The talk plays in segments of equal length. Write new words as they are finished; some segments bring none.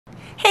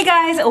Hey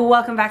guys,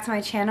 welcome back to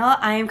my channel.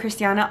 I am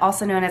Christiana,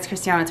 also known as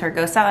Christiana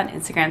Torgosa on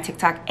Instagram,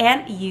 TikTok,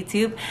 and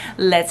YouTube.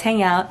 Let's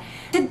hang out.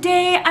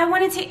 Today, I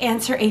wanted to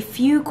answer a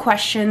few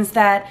questions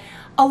that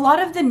a lot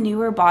of the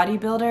newer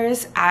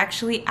bodybuilders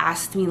actually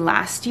asked me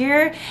last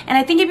year, and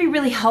I think it'd be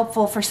really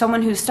helpful for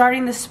someone who's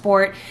starting the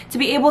sport to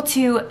be able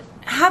to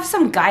have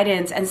some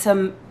guidance and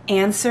some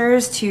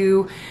answers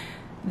to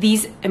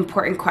these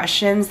important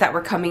questions that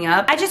were coming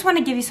up. I just want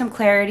to give you some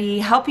clarity,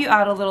 help you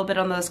out a little bit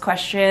on those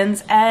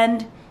questions,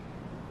 and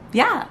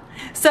yeah.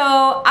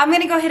 So I'm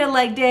gonna go hit a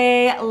leg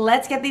day.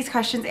 Let's get these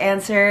questions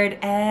answered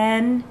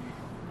and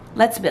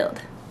let's build.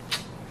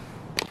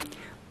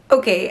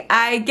 Okay,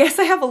 I guess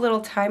I have a little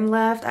time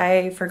left.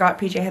 I forgot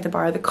PJ had to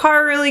borrow the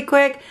car really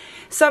quick,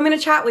 so I'm gonna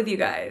chat with you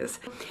guys.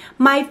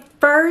 My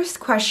first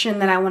question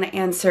that I want to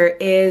answer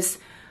is,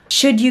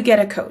 should you get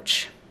a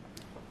coach?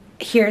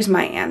 Here's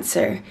my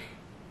answer.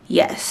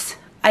 Yes.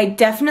 I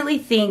definitely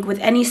think with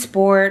any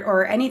sport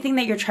or anything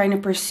that you're trying to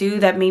pursue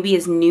that maybe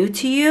is new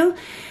to you,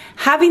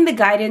 having the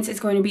guidance is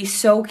going to be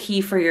so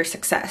key for your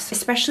success,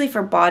 especially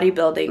for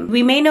bodybuilding.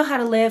 We may know how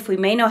to lift, we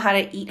may know how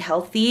to eat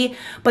healthy,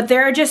 but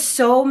there are just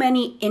so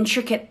many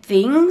intricate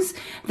things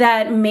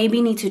that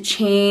maybe need to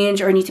change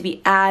or need to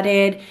be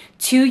added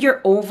to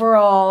your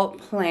overall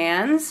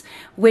plans,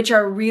 which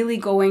are really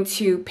going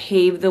to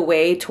pave the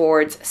way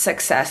towards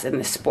success in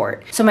the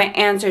sport. So my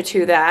answer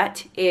to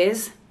that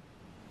is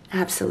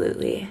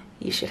absolutely,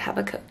 you should have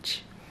a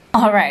coach.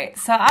 All right,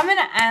 so I'm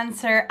gonna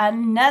answer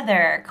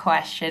another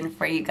question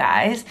for you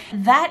guys.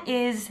 That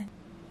is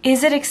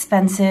it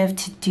expensive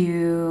to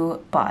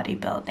do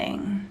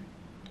bodybuilding?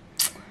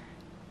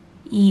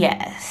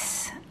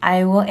 Yes,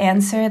 I will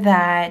answer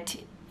that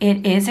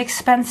it is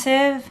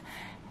expensive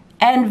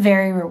and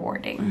very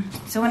rewarding.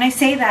 So when I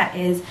say that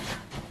is,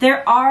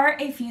 there are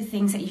a few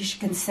things that you should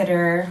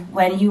consider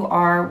when you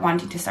are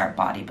wanting to start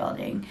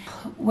bodybuilding.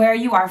 Where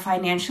you are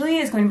financially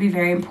is going to be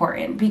very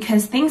important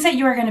because things that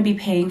you are going to be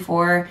paying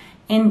for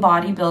in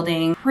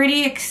bodybuilding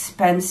pretty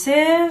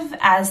expensive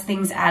as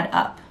things add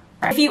up.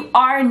 Right? If you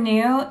are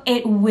new,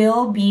 it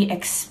will be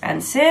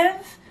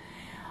expensive,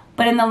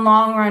 but in the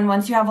long run,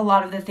 once you have a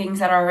lot of the things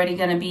that are already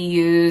going to be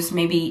used,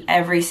 maybe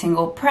every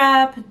single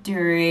prep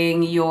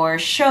during your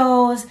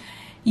shows,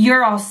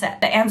 you're all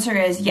set. The answer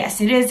is yes,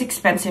 it is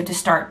expensive to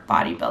start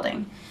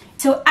bodybuilding.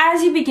 So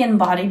as you begin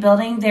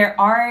bodybuilding, there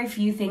are a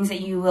few things that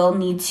you will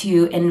need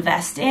to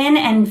invest in.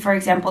 And for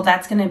example,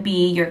 that's gonna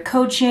be your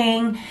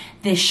coaching,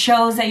 the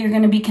shows that you're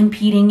gonna be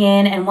competing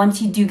in. And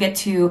once you do get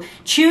to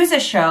choose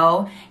a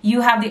show, you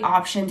have the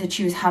option to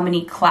choose how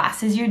many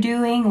classes you're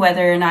doing,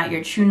 whether or not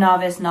you're true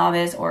novice,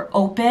 novice, or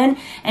open.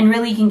 And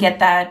really you can get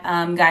that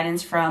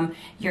guidance from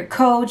your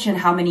coach and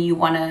how many you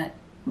wanna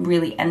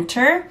really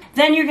enter.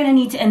 Then you're gonna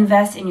need to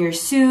invest in your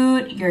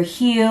suit, your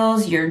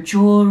heels, your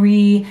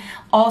jewelry,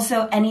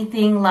 also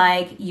anything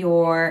like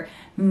your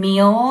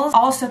meals.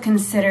 Also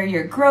consider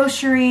your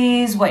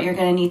groceries, what you're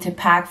gonna need to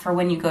pack for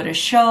when you go to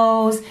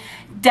shows,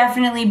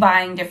 definitely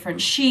buying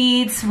different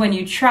sheets when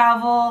you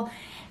travel.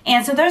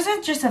 And so those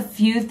are just a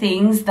few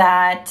things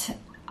that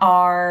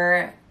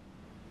are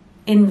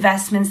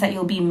investments that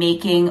you'll be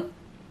making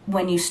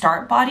when you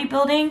start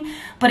bodybuilding,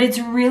 but it's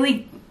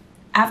really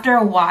after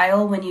a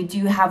while, when you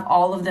do have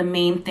all of the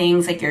main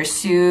things like your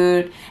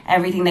suit,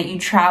 everything that you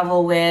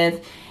travel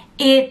with,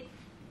 it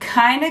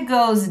kind of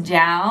goes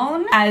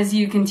down as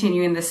you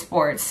continue in the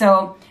sport.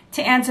 So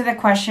to answer the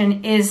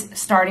question, is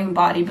starting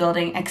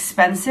bodybuilding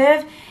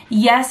expensive?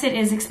 Yes, it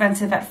is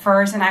expensive at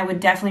first, and I would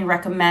definitely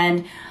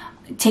recommend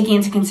taking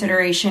into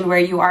consideration where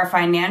you are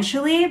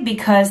financially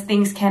because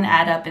things can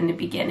add up in the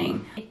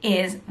beginning. It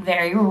is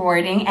very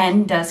rewarding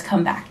and does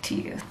come back to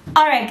you.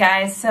 All right,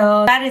 guys,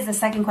 so that is the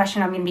second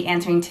question I'm going to be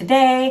answering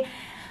today.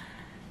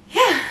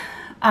 Yeah.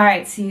 All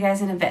right, see you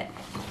guys in a bit.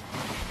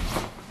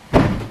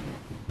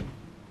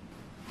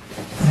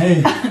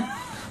 Hey.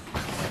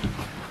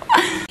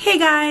 Hey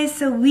guys,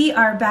 so we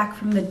are back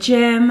from the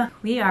gym.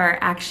 We are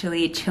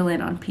actually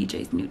chilling on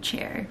PJ's new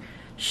chair.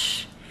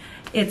 Shh.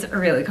 It's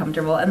really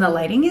comfortable and the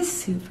lighting is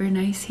super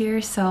nice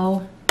here,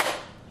 so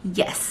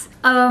yes.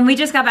 We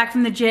just got back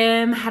from the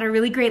gym, had a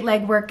really great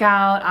leg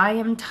workout. I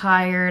am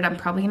tired. I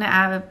can't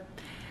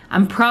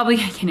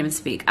even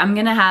speak. I'm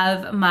gonna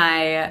have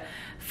my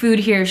food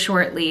here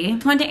shortly. I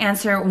want to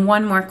answer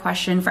one more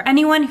question for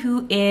anyone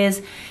who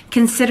is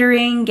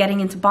considering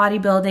getting into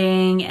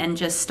bodybuilding and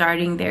just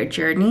starting their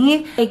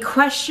journey. A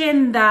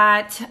question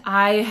that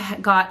I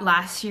got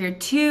last year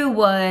too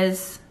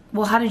was,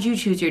 well, how did you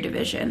choose your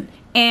division?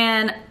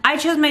 And I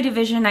chose my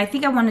division. I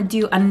think I want to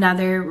do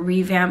another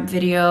revamp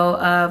video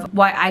of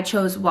why I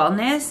chose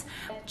wellness,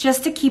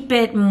 just to keep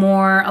it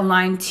more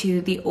aligned to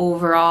the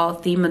overall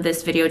theme of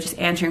this video, just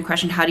answering the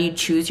question, how do you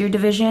choose your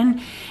division?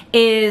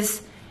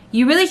 Is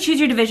you really choose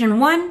your division.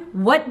 One,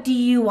 what do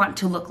you want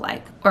to look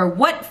like? Or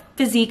what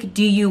physique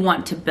do you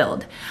want to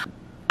build?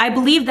 I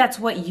believe that's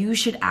what you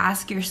should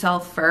ask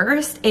yourself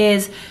first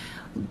is,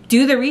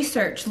 do the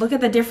research, look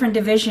at the different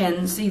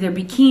divisions, either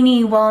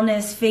bikini,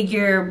 wellness,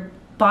 figure,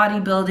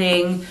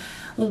 bodybuilding,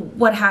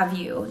 what have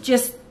you.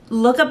 Just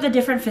look up the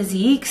different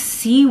physiques,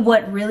 see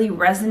what really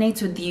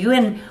resonates with you,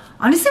 and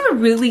honestly what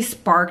really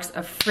sparks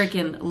a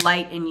freaking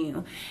light in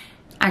you.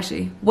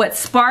 Actually, what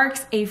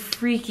sparks a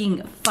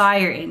freaking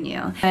fire in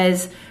you.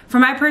 As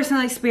from my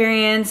personal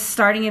experience,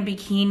 starting in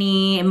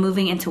bikini and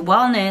moving into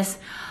wellness,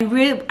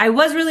 I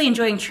was really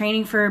enjoying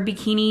training for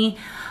bikini,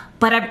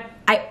 but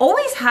I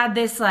always had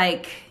this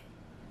like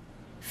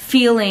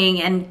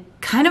feeling and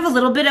kind of a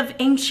little bit of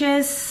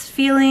anxious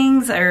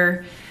feelings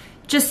or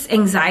just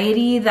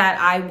anxiety that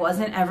I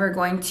wasn't ever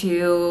going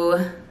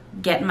to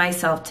get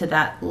myself to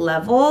that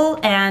level,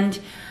 and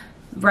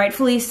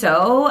rightfully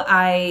so.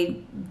 I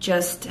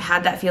just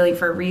had that feeling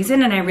for a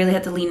reason, and I really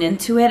had to lean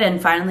into it.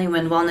 And finally,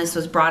 when wellness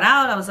was brought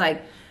out, I was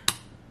like,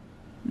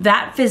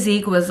 that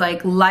physique was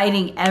like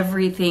lighting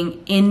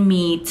everything in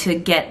me to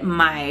get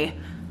my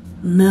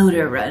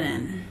motor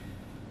running.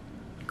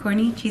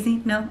 Corny?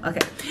 Cheesy? No?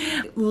 Okay.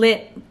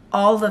 Lit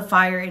all the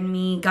fire in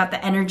me, got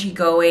the energy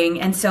going.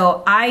 And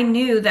so I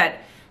knew that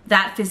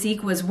that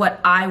physique was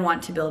what I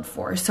want to build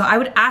for. So I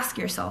would ask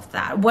yourself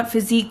that. What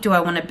physique do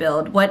I want to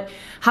build?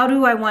 How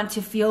do I want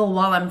to feel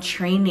while I'm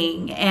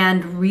training?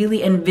 And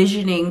really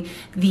envisioning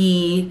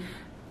the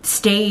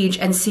stage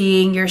and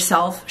seeing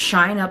yourself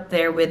shine up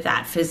there with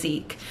that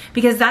physique.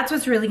 Because that's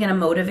what's really going to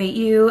motivate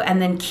you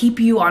and then keep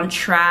you on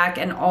track,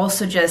 and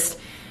also just,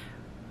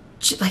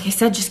 like I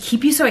said, just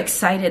keep you so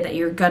excited that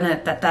you're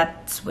gonna,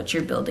 that's what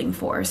you're building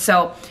for.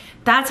 So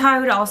that's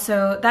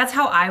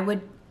how I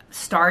would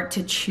start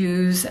to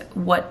choose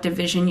what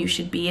division you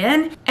should be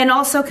in. And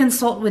also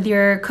consult with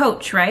your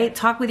coach, right?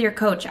 Talk with your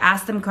coach,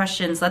 ask them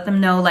questions, let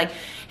them know like,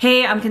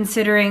 hey, I'm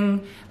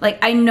considering, like,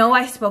 I know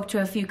I spoke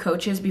to a few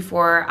coaches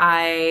before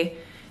I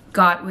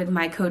got with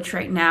my coaches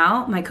right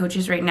now,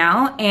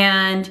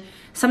 and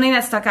something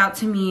that stuck out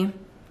to me,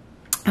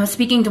 I was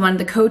speaking to one of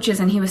the coaches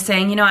and he was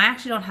saying, you know, I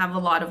actually don't have a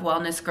lot of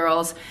wellness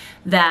girls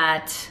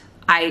that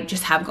I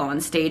just have go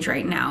on stage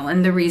right now.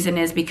 And the reason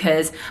is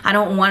because I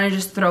don't want to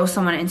just throw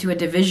someone into a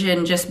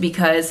division just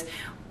because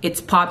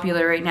it's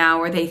popular right now,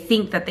 or they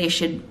think that they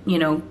should, you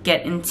know,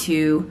 get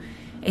into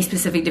a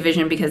specific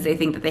division because they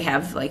think that they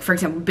have, like, for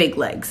example, big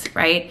legs,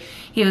 right?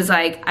 He was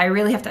like, I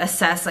really have to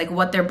assess like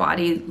what their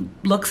body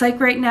looks like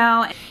right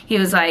now. He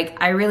was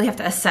like, I really have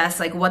to assess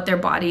like what their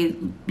body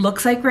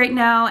looks like right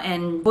now,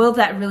 and will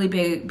that really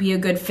be a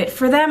good fit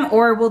for them,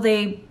 or will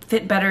they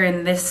fit better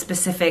in this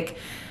specific,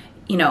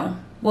 you know,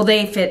 will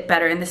they fit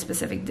better in this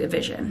specific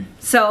division?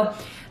 So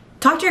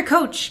talk to your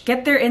coach,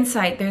 get their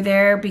insight. They're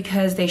there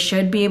because they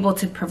should be able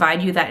to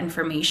provide you that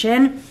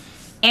information,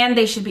 and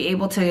they should be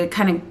able to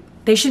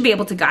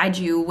guide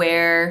you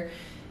where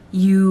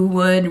you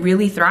would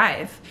really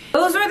thrive.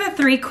 Those were the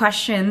 3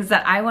 questions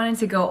that I wanted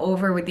to go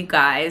over with you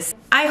guys.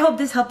 I hope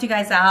this helped you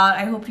guys out.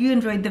 I hope you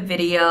enjoyed the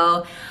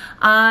video.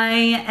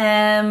 I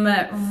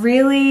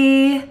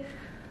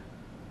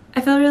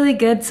feel really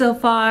good so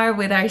far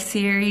with our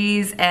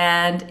series,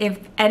 and if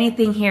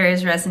anything here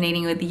is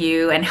resonating with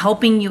you and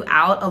helping you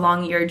out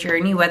along your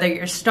journey, whether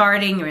you're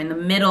starting, you're in the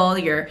middle,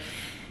 you're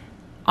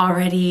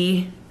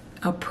already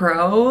a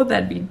pro,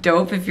 that'd be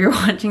dope if you're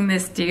watching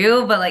this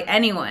too, but like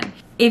anyone.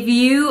 If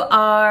you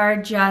are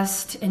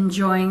just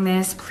enjoying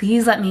this,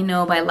 please let me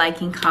know by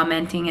liking,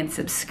 commenting, and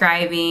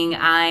subscribing.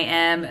 I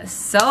am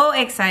so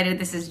excited.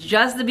 This is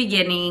just the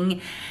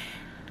beginning.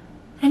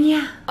 And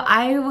yeah,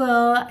 I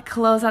will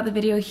close out the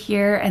video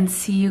here and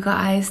see you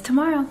guys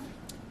tomorrow.